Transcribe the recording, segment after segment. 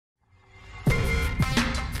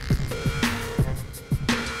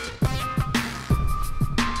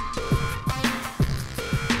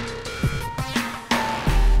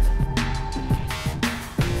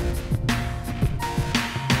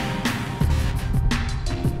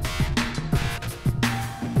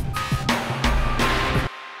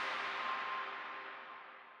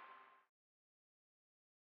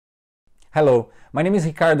Hello, my name is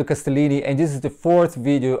Ricardo Castellini and this is the fourth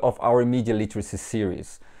video of our media literacy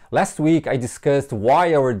series. Last week I discussed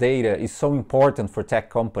why our data is so important for tech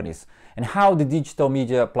companies and how the digital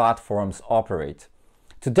media platforms operate.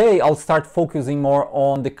 Today I'll start focusing more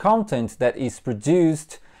on the content that is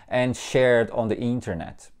produced and shared on the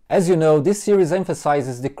internet. As you know, this series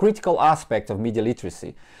emphasizes the critical aspect of media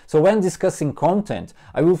literacy. So when discussing content,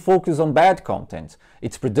 I will focus on bad content,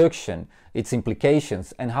 its production, its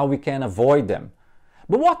implications, and how we can avoid them.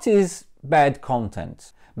 But what is bad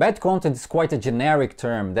content? Bad content is quite a generic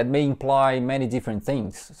term that may imply many different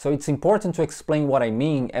things. So it's important to explain what I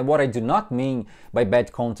mean and what I do not mean by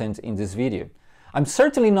bad content in this video. I'm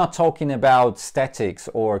certainly not talking about statics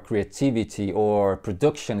or creativity or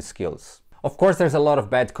production skills. Of course, there's a lot of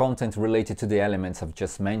bad content related to the elements I've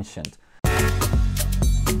just mentioned.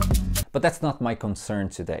 But that's not my concern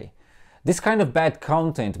today. This kind of bad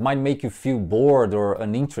content might make you feel bored or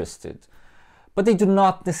uninterested, but they do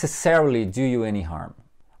not necessarily do you any harm.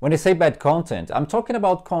 When I say bad content, I'm talking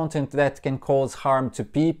about content that can cause harm to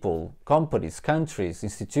people, companies, countries,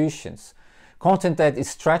 institutions. Content that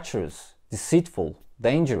is treacherous, deceitful,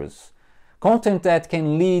 dangerous. Content that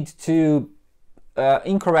can lead to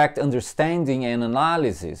incorrect understanding and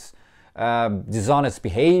analysis, dishonest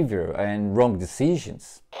behavior and wrong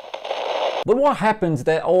decisions. But what happens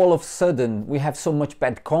that all of a sudden we have so much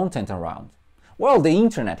bad content around? Well, the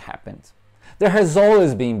internet happened. There has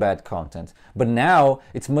always been bad content, but now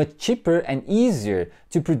it's much cheaper and easier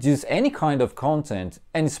to produce any kind of content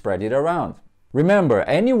and spread it around. Remember,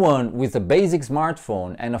 anyone with a basic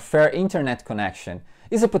smartphone and a fair internet connection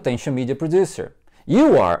is a potential media producer.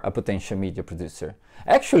 You are a potential media producer.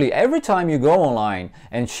 Actually, every time you go online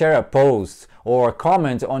and share a post or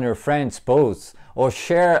comment on your friend's posts or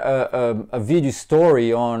share a video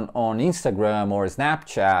story on Instagram or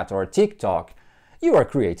Snapchat or TikTok, you are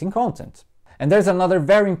creating content. And there's another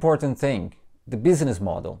very important thing, the business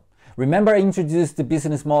model. Remember I introduced the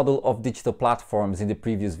business model of digital platforms in the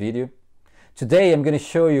previous video? Today I'm going to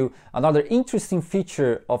show you another interesting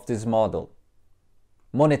feature of this model,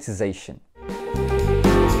 monetization.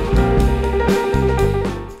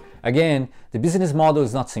 Again, the business model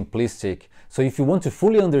is not simplistic, so if you want to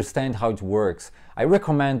fully understand how it works, I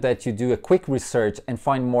recommend that you do a quick research and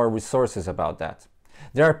find more resources about that.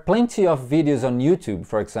 There are plenty of videos on YouTube,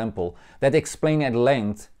 for example, that explain at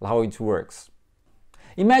length how it works.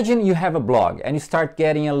 Imagine you have a blog and you start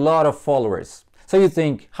getting a lot of followers. So you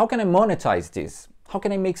think, how can I monetize this? How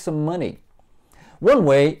can I make some money? One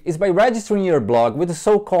way is by registering your blog with the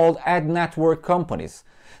so-called ad network companies,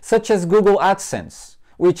 such as Google AdSense,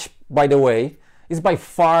 which, by the way, is by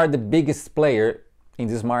far the biggest player in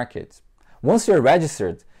this market. Once you're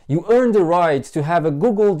registered, you earn the right to have a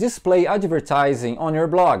Google display advertising on your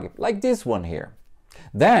blog, like this one here.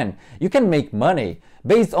 Then you can make money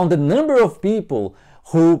based on the number of people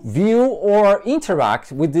who view or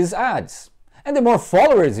interact with these ads. And the more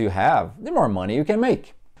followers you have, the more money you can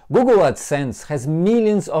make. Google AdSense has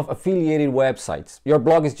millions of affiliated websites. Your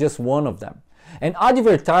blog is just one of them. And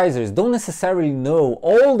advertisers don't necessarily know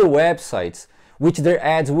all the websites which their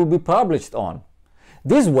ads will be published on.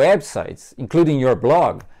 These websites, including your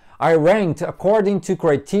blog, are ranked according to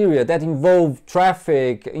criteria that involve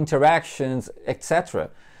traffic, interactions, etc.,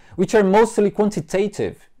 which are mostly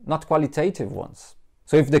quantitative, not qualitative ones.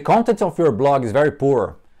 So if the content of your blog is very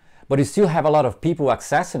poor, but you still have a lot of people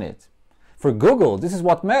accessing it, for Google, this is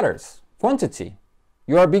what matters, quantity.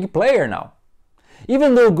 You are a big player now.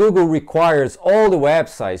 Even though Google requires all the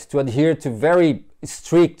websites to adhere to very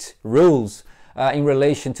strict rules in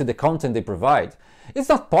relation to the content they provide, it's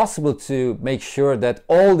not possible to make sure that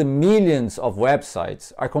all the millions of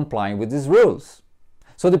websites are complying with these rules.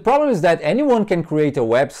 So the problem is that anyone can create a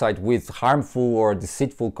website with harmful or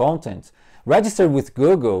deceitful content, register with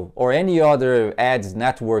Google or any other ads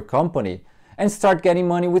network company, and start getting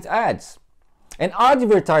money with ads. And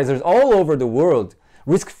advertisers all over the world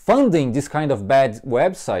risk funding this kind of bad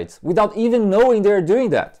websites without even knowing they're doing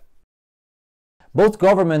that. Both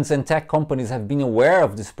governments and tech companies have been aware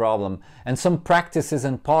of this problem, and some practices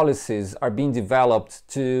and policies are being developed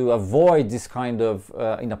to avoid this kind of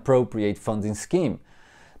inappropriate funding scheme.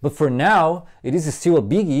 But for now, it is still a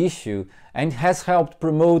big issue and has helped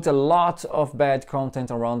promote a lot of bad content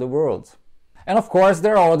around the world. And of course,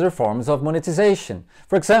 there are other forms of monetization.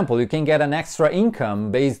 For example, you can get an extra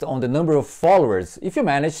income based on the number of followers if you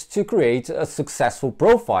manage to create a successful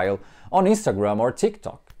profile on Instagram or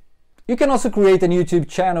TikTok. You can also create a YouTube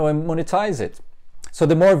channel and monetize it. So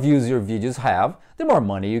the more views your videos have, the more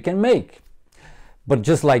money you can make. But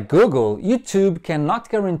just like Google, YouTube cannot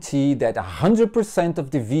guarantee that 100%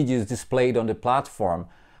 of the videos displayed on the platform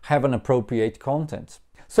have an appropriate content.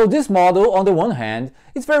 So this model, on the one hand,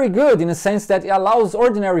 is very good in a sense that it allows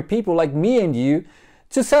ordinary people like me and you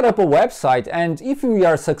to set up a website and, if we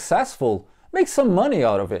are successful, make some money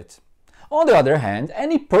out of it. On the other hand,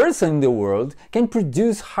 any person in the world can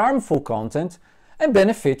produce harmful content and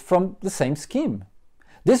benefit from the same scheme.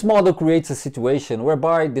 This model creates a situation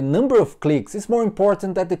whereby the number of clicks is more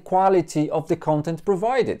important than the quality of the content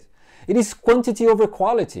provided. It is quantity over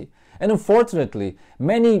quality. And unfortunately,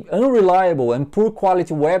 many unreliable and poor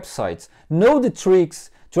quality websites know the tricks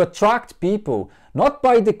to attract people not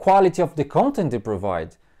by the quality of the content they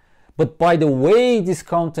provide, but by the way this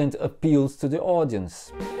content appeals to the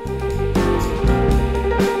audience.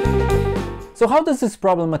 So how does this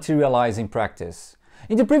problem materialize in practice?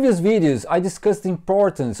 In the previous videos, I discussed the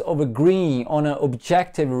importance of agreeing on an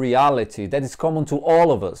objective reality that is common to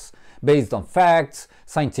all of us, based on facts,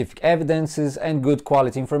 scientific evidences, and good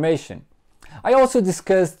quality information. I also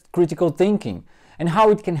discussed critical thinking and how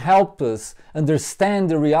it can help us understand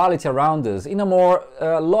the reality around us in a more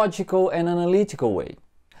logical and analytical way.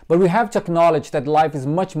 But we have to acknowledge that life is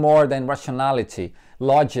much more than rationality,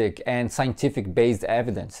 logic, and scientific-based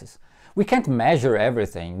evidences. We can't measure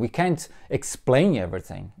everything, we can't explain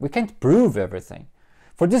everything, we can't prove everything.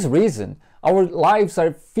 For this reason, our lives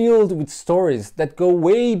are filled with stories that go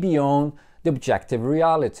way beyond the objective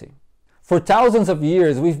reality. For thousands of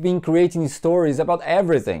years, we've been creating stories about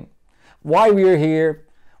everything. Why we're here,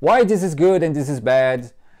 why this is good and this is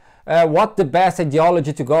bad, what the best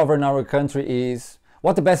ideology to govern our country is,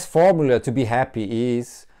 what the best formula to be happy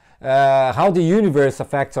is, how the universe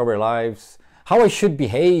affects our lives, how I should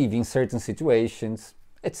behave in certain situations,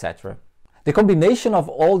 etc. The combination of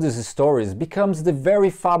all these stories becomes the very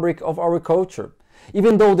fabric of our culture.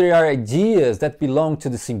 Even though they are ideas that belong to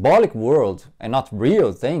the symbolic world and not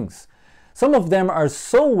real things, some of them are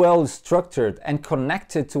so well structured and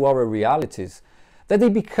connected to our realities that they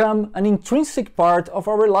become an intrinsic part of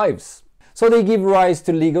our lives. So they give rise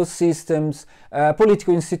to legal systems,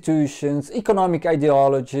 political institutions, economic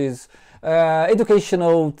ideologies,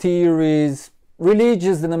 educational theories,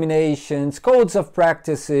 religious denominations, codes of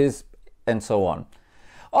practices, and so on.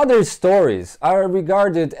 Other stories are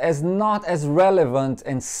regarded as not as relevant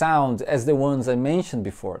and sound as the ones I mentioned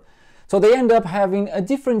before, so they end up having a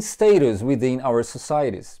different status within our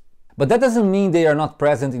societies. But that doesn't mean they are not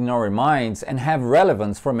present in our minds and have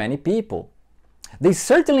relevance for many people. They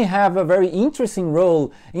certainly have a very interesting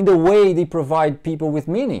role in the way they provide people with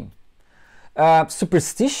meaning.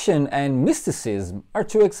 Superstition and mysticism are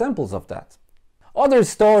two examples of that. Other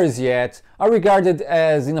stories yet are regarded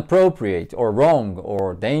as inappropriate or wrong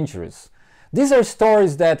or dangerous. These are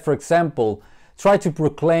stories that, for example, try to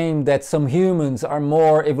proclaim that some humans are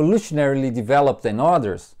more evolutionarily developed than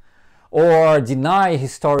others, or deny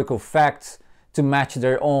historical facts to match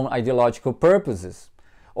their own ideological purposes,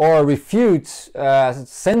 or refute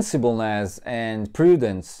sensibleness and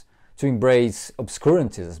prudence to embrace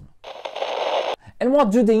obscurantism. And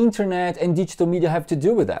what do the internet and digital media have to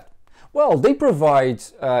do with that? Well, they provide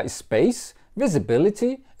space,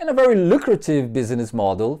 visibility, and a very lucrative business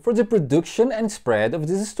model for the production and spread of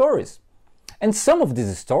these stories. And some of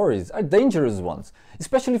these stories are dangerous ones,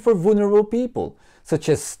 especially for vulnerable people, such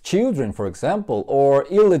as children, for example, or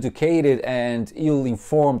ill-educated and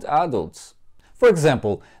ill-informed adults. For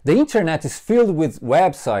example, the internet is filled with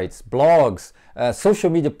websites, blogs, social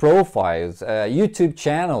media profiles, YouTube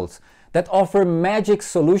channels that offer magic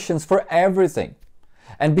solutions for everything.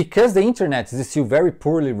 And because the internet is still very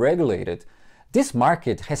poorly regulated, this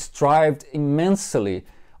market has thrived immensely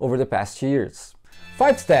over the past years.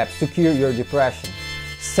 5 steps to cure your depression.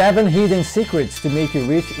 7 hidden secrets to make you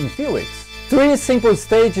rich in few weeks. 3 simple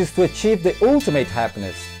stages to achieve the ultimate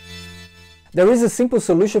happiness. There is a simple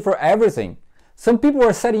solution for everything. Some people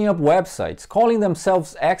are setting up websites, calling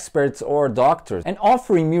themselves experts or doctors, and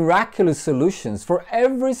offering miraculous solutions for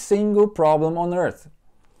every single problem on earth.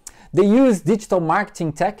 They use digital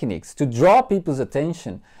marketing techniques to draw people's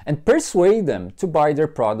attention and persuade them to buy their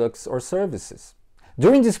products or services.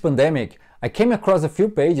 During this pandemic, I came across a few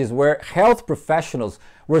pages where health professionals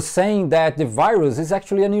were saying that the virus is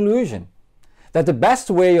actually an illusion, that the best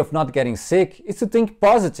way of not getting sick is to think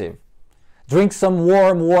positive. Drink some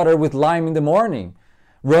warm water with lime in the morning,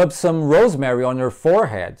 rub some rosemary on your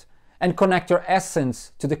forehead, and connect your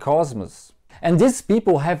essence to the cosmos. And these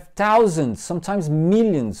people have thousands, sometimes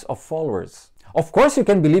millions of followers. Of course you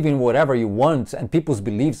can believe in whatever you want and people's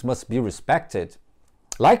beliefs must be respected.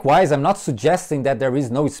 Likewise, I'm not suggesting that there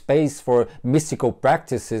is no space for mystical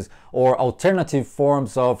practices or alternative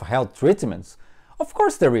forms of health treatments. Of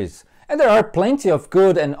course there is, and there are plenty of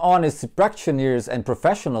good and honest practitioners and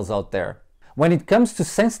professionals out there. When it comes to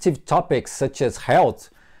sensitive topics such as health,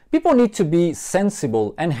 people need to be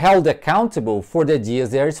sensible and held accountable for the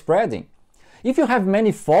ideas they are spreading. If you have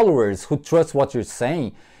many followers who trust what you're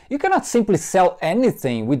saying, you cannot simply sell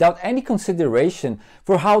anything without any consideration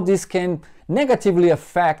for how this can negatively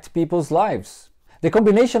affect people's lives. The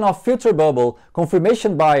combination of filter bubble,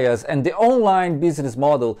 confirmation bias, and the online business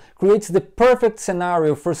model creates the perfect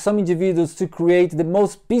scenario for some individuals to create the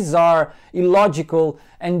most bizarre, illogical,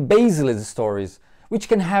 and baseless stories, which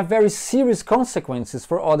can have very serious consequences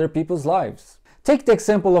for other people's lives. Take the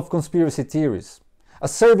example of conspiracy theories. A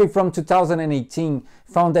survey from 2018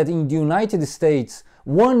 found that in the United States,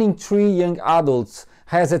 1 in 3 young adults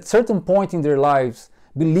has at a certain point in their lives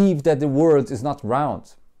believed that the world is not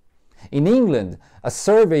round. In England, a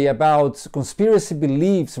survey about conspiracy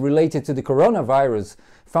beliefs related to the coronavirus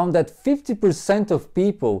found that 50% of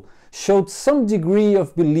people showed some degree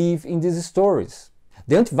of belief in these stories.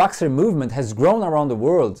 The anti-vaxxer movement has grown around the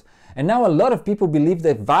world, and now a lot of people believe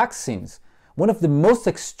that vaccines, one of the most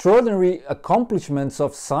extraordinary accomplishments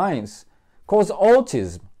of science, cause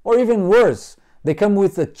autism, or even worse, they come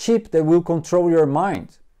with a chip that will control your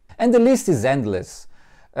mind. And the list is endless.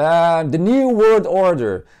 The New World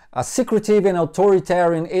Order, a secretive and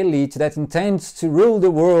authoritarian elite that intends to rule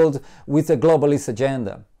the world with a globalist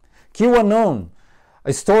agenda. QAnon,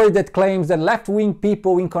 a story that claims that left-wing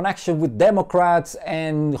people in connection with Democrats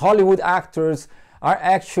and Hollywood actors are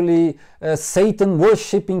actually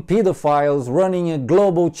Satan-worshipping pedophiles running a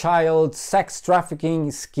global child sex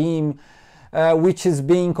trafficking scheme which is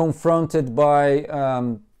being confronted by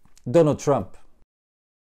Donald Trump.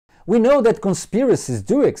 We know that conspiracies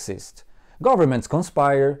do exist. Governments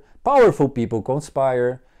conspire, powerful people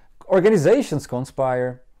conspire, organizations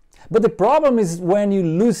conspire. But the problem is when you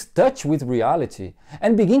lose touch with reality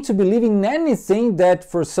and begin to believe in anything that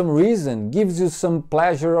for some reason gives you some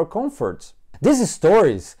pleasure or comfort. These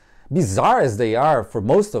stories, bizarre as they are for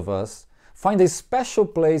most of us, find a special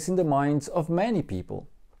place in the minds of many people.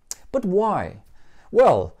 But why?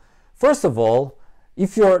 Well, first of all,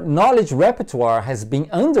 if your knowledge repertoire has been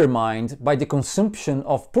undermined by the consumption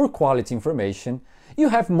of poor quality information, you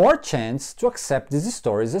have more chance to accept these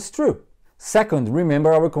stories as true. Second,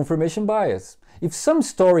 remember our confirmation bias. If some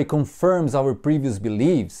story confirms our previous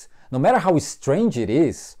beliefs, no matter how strange it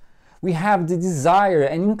is, we have the desire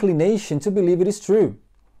and inclination to believe it is true.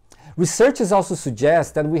 Researchers also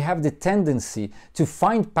suggest that we have the tendency to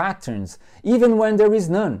find patterns even when there is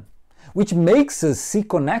none, which makes us see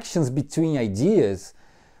connections between ideas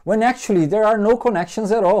when actually there are no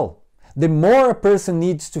connections at all. The more a person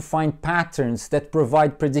needs to find patterns that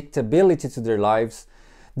provide predictability to their lives,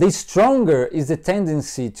 the stronger is the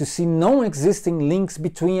tendency to see non-existing links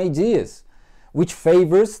between ideas, which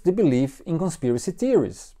favors the belief in conspiracy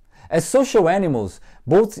theories. As social animals,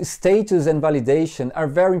 both status and validation are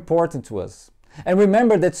very important to us. And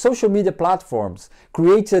remember that social media platforms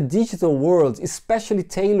create a digital world especially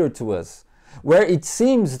tailored to us, where it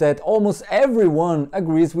seems that almost everyone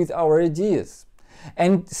agrees with our ideas.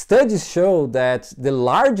 And studies show that the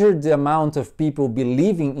larger the amount of people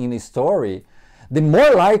believing in a story, the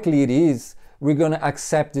more likely it is we're going to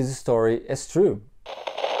accept this story as true.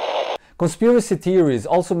 Conspiracy theories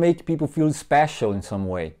also make people feel special in some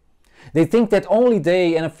way. They think that only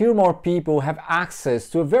they and a few more people have access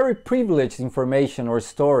to a very privileged information or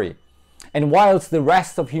story. And whilst the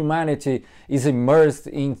rest of humanity is immersed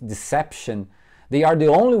in deception, they are the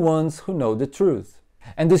only ones who know the truth.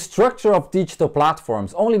 And the structure of digital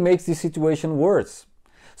platforms only makes this situation worse.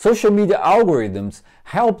 Social media algorithms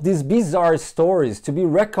help these bizarre stories to be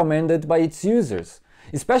recommended by its users,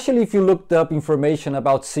 especially if you looked up information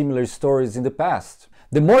about similar stories in the past.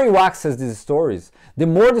 The more you access these stories, the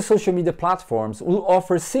more the social media platforms will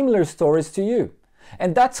offer similar stories to you.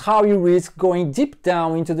 And that's how you risk going deep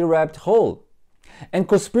down into the rabbit hole. And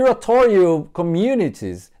conspiratorial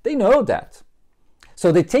communities, they know that.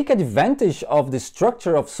 So they take advantage of the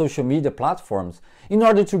structure of social media platforms in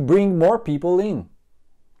order to bring more people in.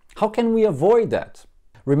 How can we avoid that?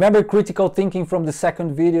 Remember critical thinking from the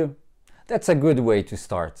second video? That's a good way to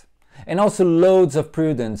start. And also loads of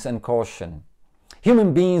prudence and caution.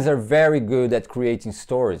 Human beings are very good at creating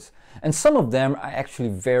stories, and some of them are actually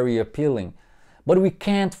very appealing, but we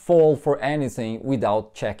can't fall for anything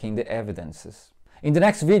without checking the evidences. In the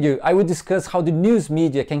next video, I will discuss how the news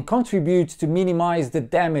media can contribute to minimize the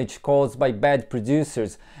damage caused by bad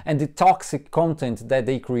producers and the toxic content that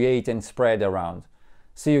they create and spread around.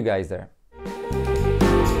 See you guys there.